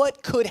happen?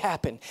 What could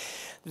happen?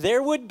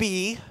 There would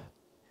be,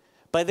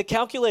 by the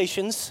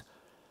calculations,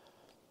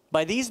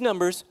 by these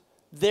numbers,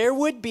 there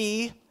would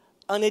be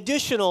an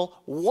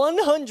additional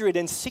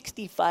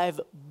 $165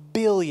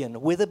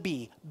 billion, with a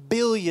B,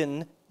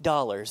 billion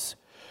dollars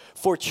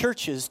for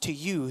churches to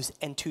use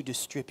and to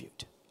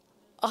distribute.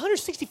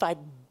 165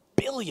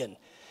 billion.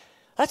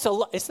 That's a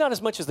lot. It's not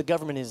as much as the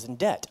government is in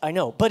debt, I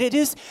know, but it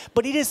is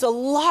a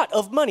lot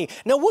of money.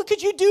 Now, what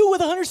could you do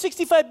with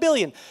 165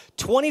 billion?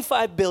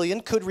 25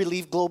 billion could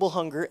relieve global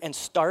hunger and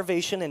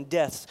starvation and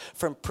deaths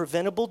from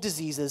preventable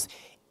diseases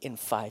in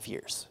 5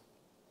 years.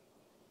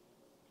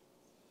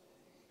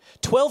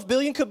 12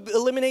 billion could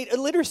eliminate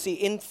illiteracy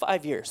in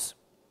 5 years.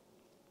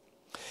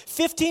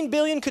 15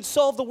 billion could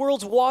solve the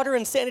world's water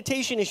and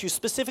sanitation issues,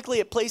 specifically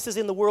at places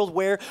in the world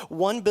where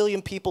 1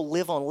 billion people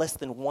live on less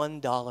than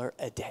 $1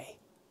 a day.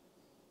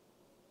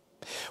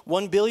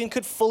 1 billion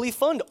could fully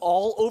fund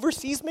all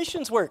overseas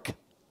missions work.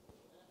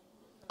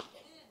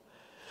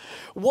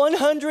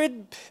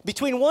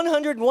 Between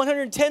 100 and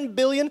 110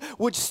 billion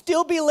would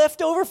still be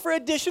left over for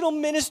additional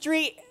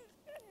ministry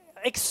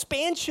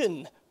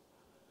expansion.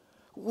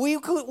 We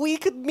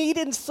could meet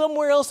in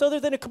somewhere else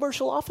other than a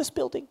commercial office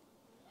building.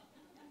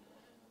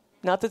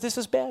 Not that this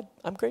is bad.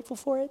 I'm grateful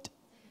for it.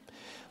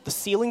 The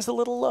ceiling's a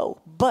little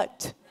low,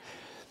 but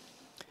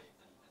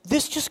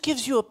this just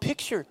gives you a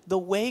picture. The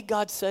way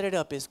God set it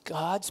up is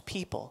God's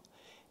people.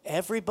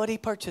 Everybody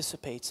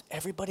participates.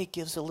 Everybody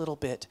gives a little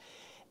bit.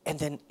 And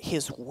then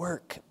his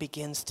work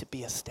begins to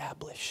be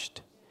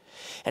established.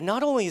 And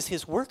not only is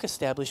his work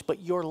established,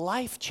 but your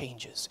life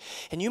changes.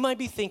 And you might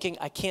be thinking,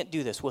 I can't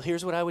do this. Well,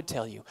 here's what I would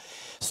tell you.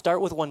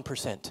 Start with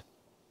 1%.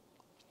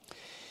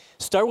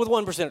 Start with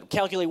 1%.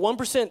 Calculate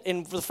 1%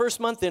 in the first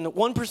month, then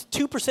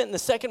 2% in the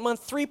second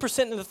month,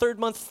 3% in the third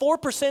month,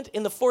 4%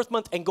 in the fourth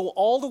month, and go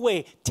all the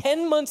way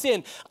 10 months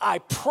in. I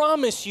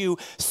promise you,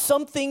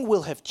 something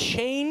will have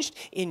changed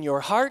in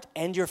your heart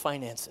and your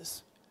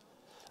finances.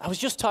 I was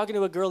just talking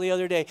to a girl the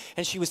other day,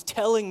 and she was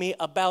telling me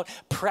about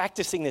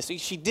practicing this.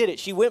 She did it.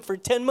 She went for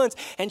 10 months,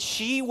 and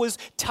she was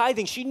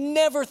tithing. She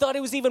never thought it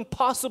was even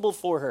possible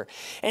for her.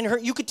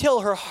 And you could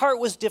tell her heart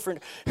was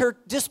different. Her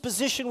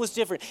disposition was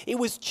different. It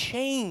was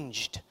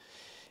changed.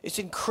 It's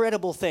an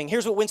incredible thing.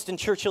 Here's what Winston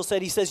Churchill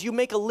said. He says, you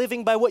make a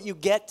living by what you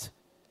get,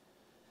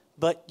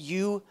 but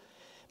you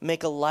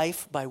make a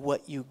life by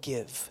what you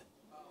give.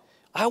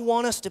 I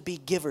want us to be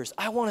givers.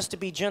 I want us to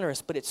be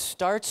generous, but it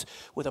starts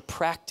with a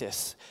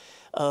practice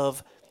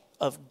of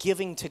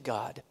giving to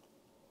God.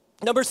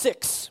 Number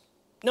six,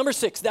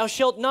 thou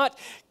shalt not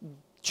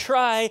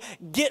try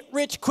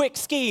get-rich-quick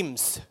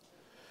schemes.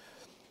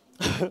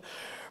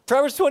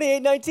 Proverbs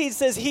 28:19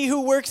 says, he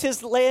who works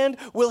his land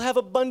will have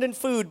abundant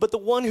food, but the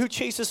one who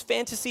chases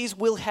fantasies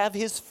will have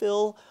his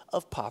fill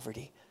of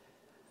poverty.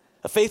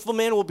 A faithful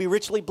man will be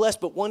richly blessed,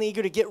 but one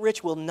eager to get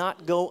rich will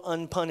not go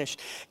unpunished.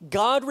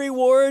 God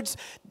rewards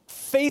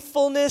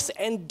faithfulness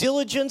and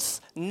diligence,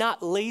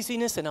 not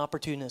laziness and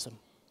opportunism.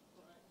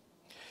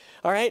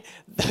 All right,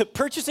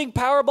 purchasing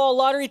Powerball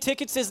lottery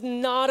tickets is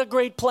not a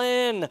great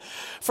plan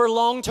for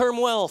long-term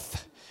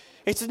wealth.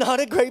 It's not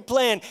a great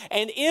plan.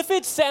 And if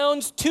it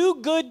sounds too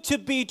good to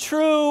be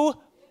true,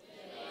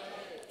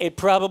 it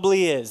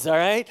probably is, all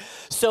right?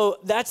 So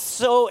that's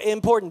so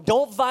important.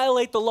 Don't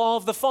violate the law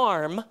of the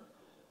farm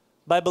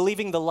by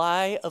believing the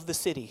lie of the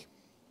city.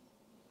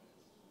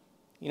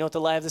 You know what the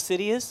lie of the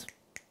city is?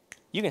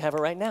 You can have it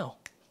right now.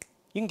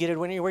 You can get it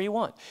where you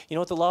want. You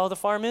know what the law of the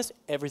farm is?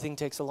 Everything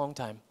takes a long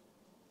time.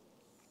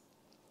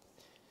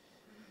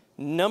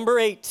 Number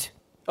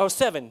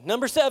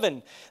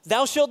 7,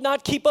 thou shalt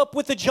not keep up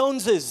with the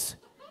Joneses.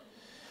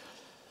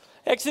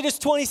 Exodus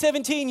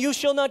 20:17, you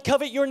shall not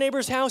covet your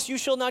neighbor's house, you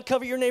shall not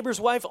covet your neighbor's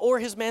wife or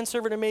his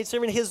manservant or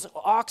maidservant, his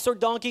ox or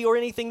donkey or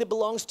anything that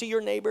belongs to your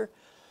neighbor.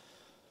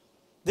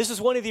 This is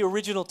one of the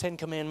original 10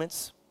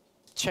 commandments.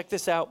 Check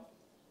this out.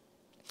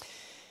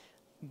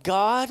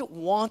 God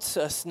wants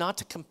us not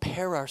to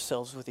compare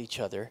ourselves with each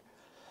other.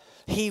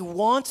 He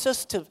wants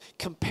us to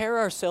compare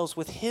ourselves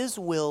with his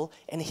will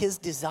and his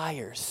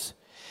desires.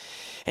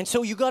 And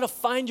so you got to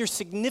find your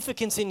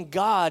significance in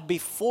God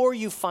before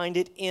you find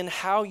it in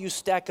how you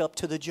stack up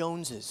to the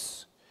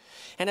Joneses.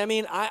 And I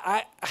mean,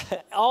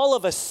 all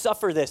of us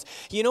suffer this.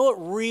 You know what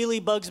really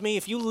bugs me?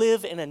 If you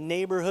live in a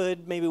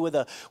neighborhood, maybe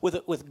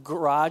with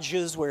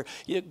garages where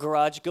your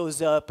garage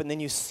goes up, and then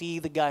you see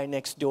the guy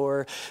next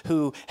door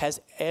who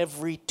has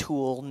every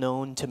tool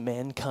known to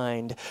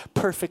mankind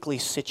perfectly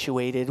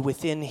situated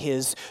within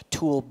his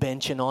tool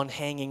bench and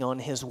hanging on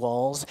his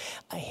walls.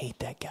 I hate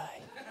that guy.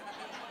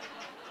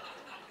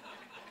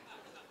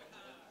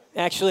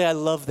 Actually, I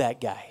love that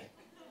guy.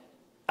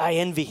 I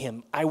envy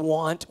him. I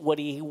want what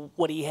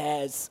he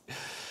has.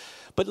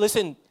 But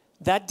listen,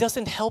 that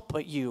doesn't help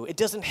you. It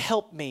doesn't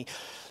help me.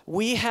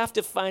 We have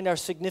to find our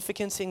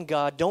significance in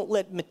God. Don't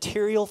let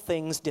material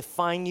things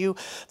define you.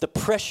 The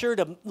pressure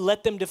to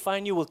let them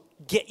define you will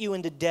get you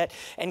into debt.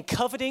 And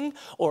coveting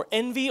or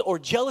envy or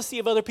jealousy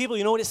of other people,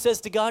 you know what it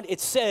says to God? It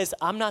says,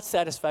 I'm not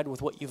satisfied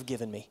with what you've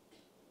given me.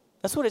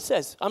 That's what it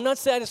says. I'm not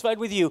satisfied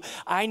with you.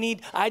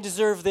 I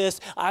deserve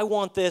this. I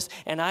want this,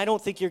 and I don't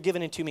think you're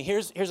giving it to me.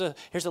 Here's a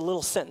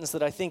little sentence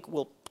that I think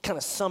will kind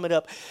of sum it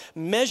up.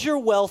 Measure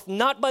wealth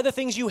not by the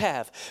things you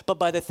have, but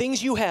by the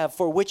things you have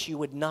for which you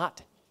would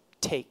not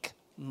take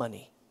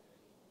money.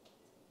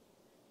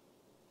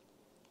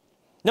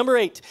 Number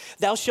 8,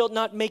 thou shalt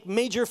not make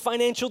major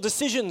financial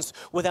decisions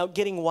without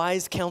getting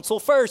wise counsel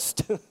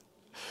first.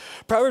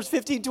 Proverbs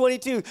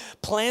 15:22,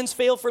 plans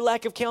fail for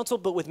lack of counsel,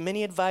 but with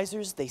many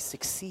advisors, they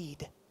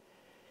succeed.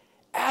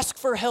 Ask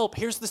for help.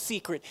 Here's the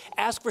secret.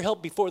 Ask for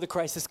help before the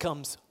crisis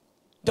comes.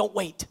 Don't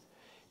wait.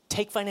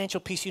 Take Financial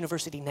Peace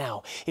University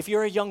now. If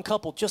you're a young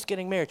couple just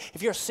getting married,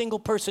 if you're a single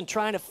person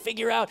trying to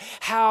figure out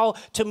how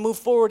to move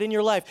forward in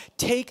your life,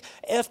 take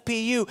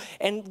FPU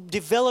and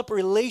develop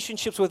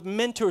relationships with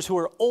mentors who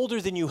are older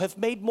than you, have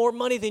made more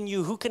money than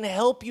you, who can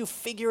help you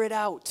figure it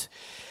out,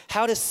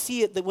 how to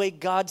see it the way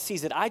God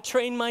sees it. I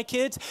train my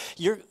kids.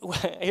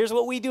 Here's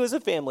what we do as a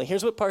family.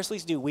 Here's what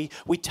Parsley's do. We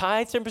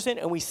tithe 10%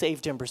 and we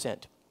save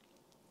 10%.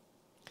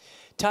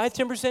 Tithe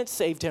 10%,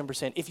 save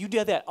 10%. If you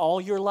do that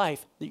all your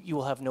life, you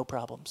will have no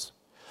problems.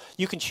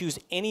 You can choose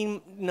any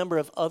number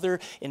of other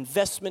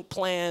investment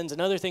plans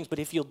and other things, but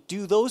if you'll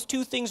do those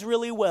two things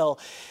really well,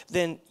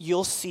 then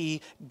you'll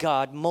see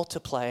God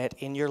multiply it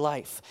in your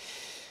life.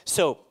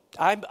 So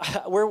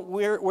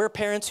we're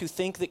parents who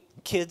think that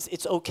kids,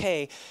 it's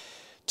okay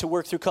to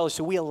work through college,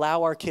 so we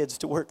allow our kids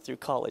to work through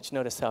college.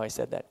 Notice how I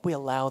said that. We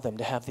allow them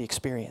to have the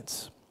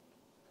experience.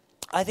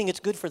 I think it's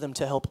good for them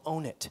to help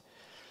own it.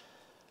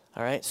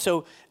 All right,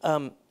 so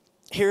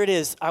here it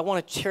is. I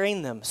want to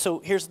train them. So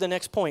here's the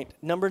next point.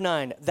 Number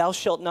 9, thou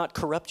shalt not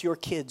corrupt your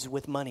kids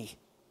with money.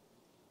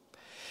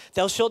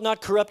 Thou shalt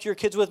not corrupt your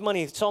kids with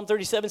money. Psalm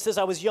 37 says,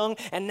 I was young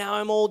and now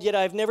I'm old, yet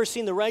I have never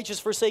seen the righteous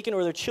forsaken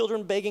or their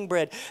children begging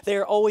bread. They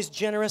are always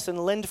generous and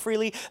lend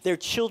freely. Their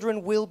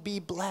children will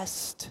be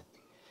blessed.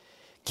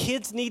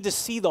 Kids need to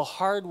see the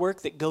hard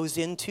work that goes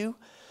into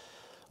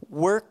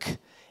work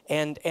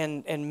and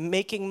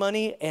making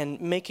money and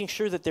making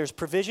sure that there's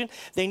provision.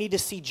 They need to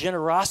see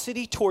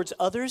generosity towards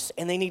others,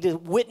 and they need to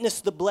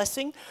witness the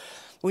blessing.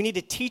 We need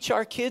to teach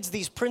our kids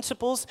these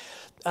principles.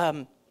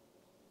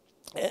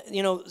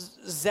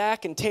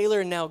 Zach and Taylor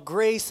and now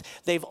Grace,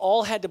 they've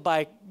all had to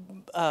buy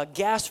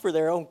gas for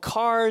their own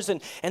cars,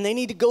 and they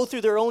need to go through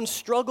their own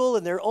struggle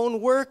and their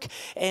own work,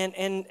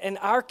 and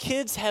our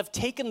kids have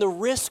taken the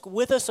risk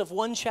with us of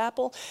One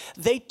Chapel.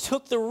 They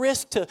took the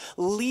risk to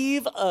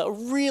leave a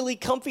really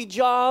comfy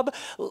job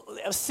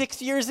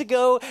 6 years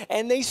ago,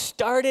 and they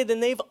started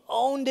and they've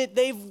owned it.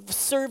 They've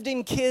served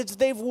in kids,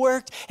 they've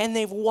worked, and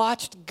they've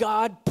watched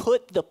God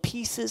put the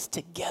pieces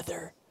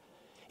together.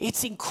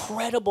 It's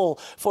incredible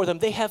for them.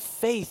 They have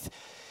faith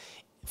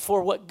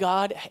for what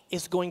God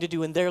is going to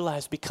do in their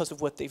lives because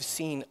of what they've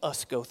seen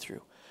us go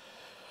through.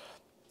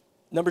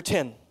 Number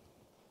 10,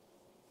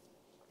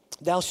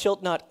 thou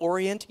shalt not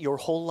orient your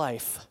whole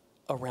life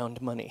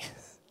around money.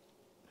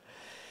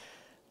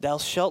 Thou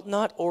shalt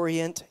not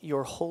orient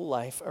your whole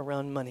life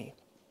around money.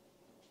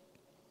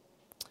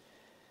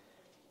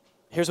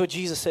 Here's what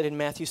Jesus said in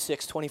Matthew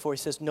 6:24. He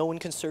says, no one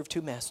can serve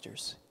two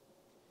masters.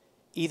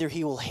 Either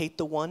he will hate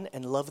the one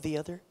and love the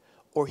other,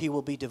 or he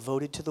will be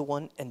devoted to the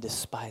one and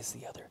despise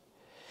the other.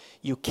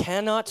 You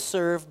cannot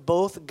serve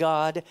both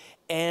God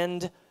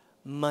and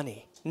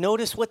money.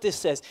 Notice what this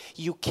says.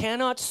 You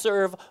cannot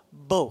serve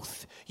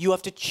both. You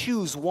have to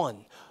choose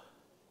one.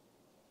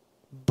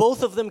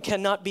 Both of them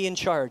cannot be in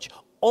charge.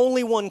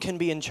 Only one can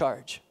be in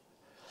charge.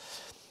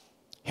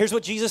 Here's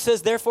what Jesus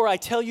says, therefore I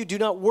tell you, do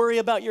not worry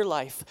about your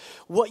life,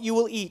 what you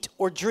will eat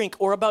or drink,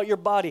 or about your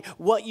body,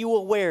 what you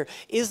will wear.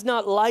 Is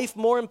not life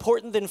more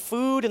important than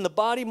food, and the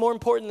body more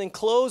important than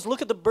clothes?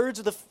 Look at the birds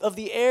of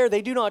the air.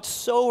 They do not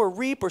sow or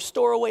reap or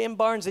store away in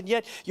barns, and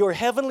yet your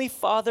heavenly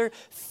Father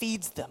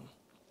feeds them.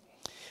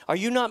 Are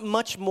you not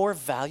much more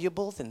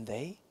valuable than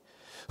they?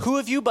 Who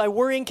of you by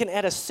worrying can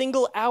add a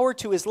single hour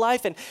to his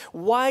life? And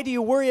why do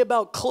you worry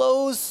about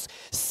clothes?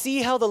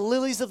 See how the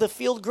lilies of the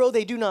field grow.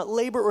 They do not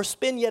labor or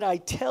spin. Yet I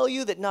tell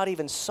you that not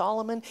even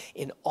Solomon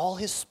in all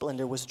his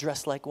splendor was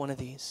dressed like one of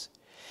these.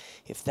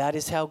 If that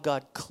is how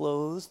God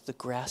clothes the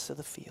grass of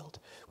the field,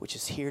 which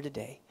is here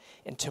today,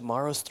 and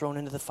tomorrow's thrown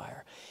into the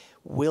fire,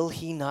 will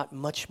he not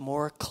much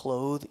more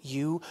clothe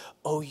you,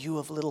 O you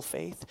of little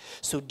faith?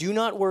 So do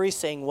not worry,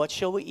 saying, what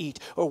shall we eat,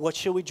 or what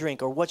shall we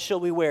drink, or what shall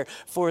we wear?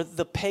 For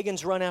the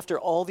pagans run after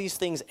all these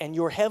things, and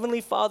your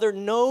heavenly Father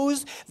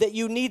knows that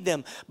you need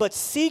them. But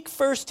seek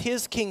first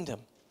his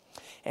kingdom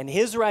and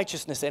his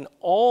righteousness, and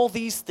all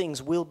these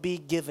things will be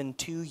given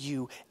to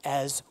you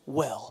as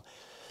well.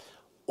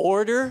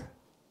 Order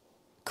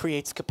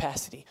creates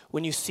capacity.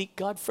 When you seek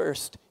God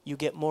first, you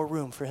get more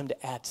room for him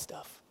to add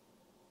stuff.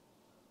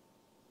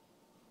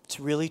 It's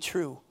really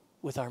true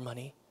with our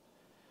money.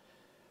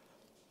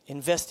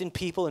 Invest in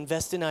people,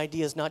 invest in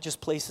ideas, not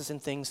just places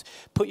and things.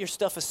 Put your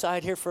stuff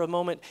aside here for a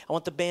moment. I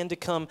want the band to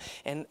come,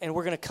 and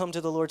we're going to come to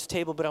the Lord's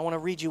table, but I want to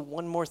read you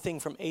one more thing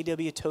from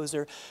A.W.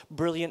 Tozer,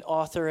 brilliant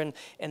author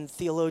and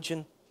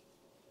theologian.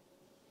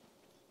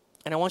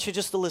 And I want you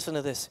just to listen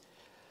to this.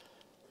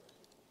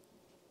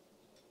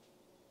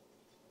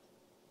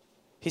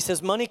 He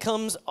says, money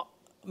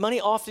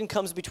often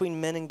comes between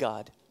men and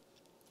God.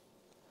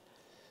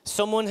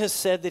 Someone has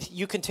said that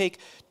you can take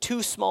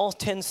 2 small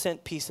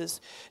 10-cent pieces,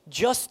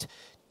 just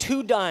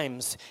 2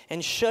 dimes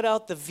and shut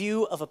out the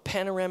view of a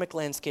panoramic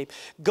landscape.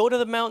 Go to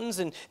the mountains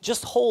and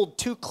just hold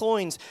 2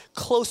 coins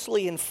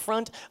closely in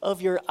front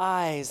of your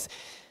eyes.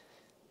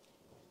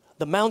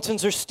 The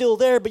mountains are still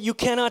there, but you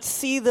cannot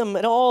see them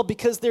at all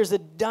because there's a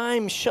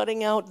dime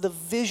shutting out the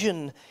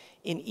vision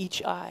in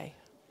each eye.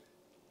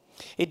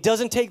 It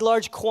doesn't take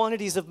large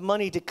quantities of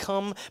money to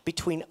come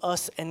between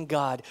us and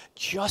God.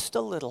 Just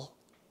a little,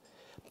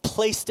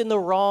 placed in the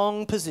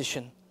wrong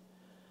position,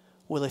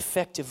 will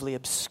effectively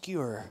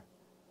obscure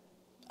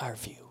our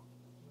view.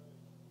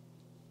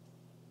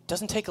 It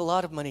doesn't take a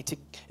lot of money to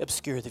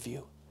obscure the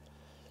view.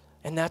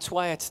 And that's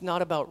why it's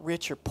not about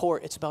rich or poor.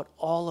 It's about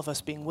all of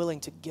us being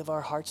willing to give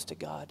our hearts to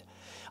God.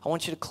 I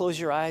want you to close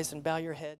your eyes and bow your head.